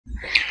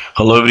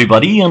Hello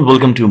everybody and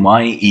welcome to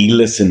my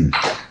e-lesson.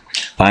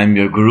 I am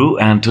your guru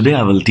and today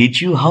I will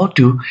teach you how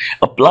to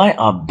apply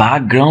a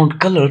background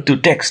color to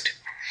text.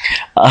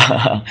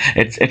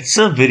 It's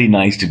so very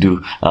nice to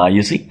do.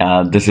 You see,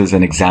 this is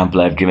an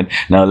example I've given.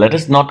 Now let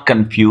us not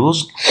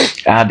confuse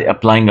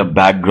applying a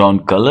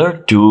background color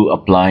to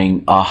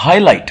applying a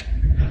highlight.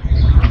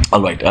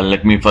 Alright,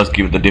 let me first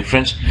give the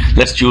difference.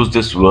 Let's choose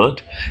this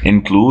word,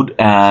 include,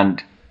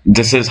 and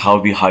this is how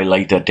we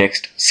highlight a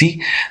text.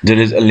 See, there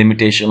is a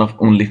limitation of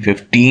only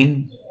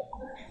 15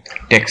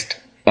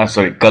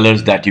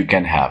 colors that you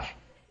can have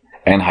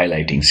and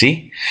highlighting.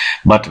 See,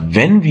 but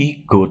when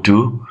we go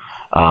to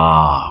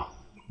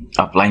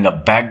applying a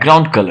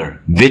background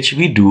color, which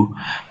we do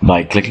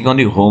by clicking on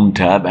the home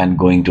tab and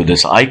going to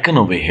this icon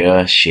over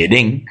here,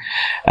 shading,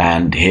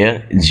 and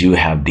here you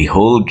have the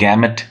whole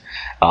gamut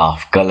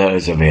of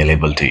colors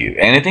available to you.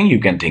 Anything you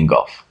can think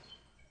of.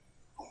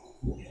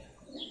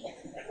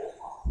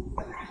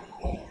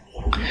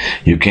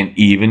 You can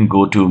even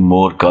go to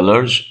more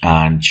colors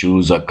and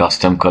choose a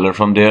custom color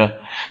from there,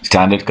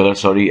 standard color,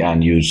 sorry,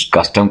 and use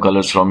custom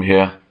colors from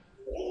here.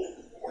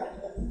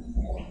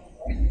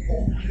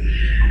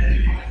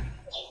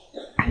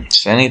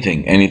 It's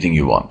anything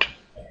you want.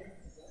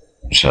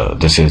 So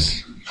this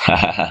is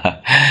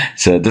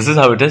this is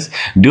how it is.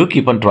 Do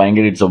keep on trying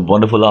it. It's a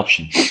wonderful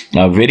option.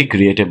 Very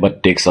creative,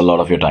 but takes a lot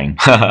of your time.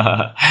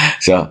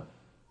 So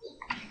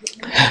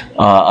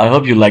I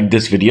hope you liked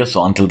this video.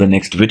 So until the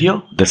next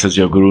video, this is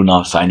your guru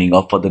now signing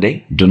off for the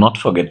day. Do not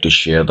forget to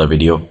share the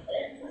video.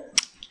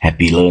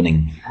 Happy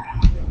learning.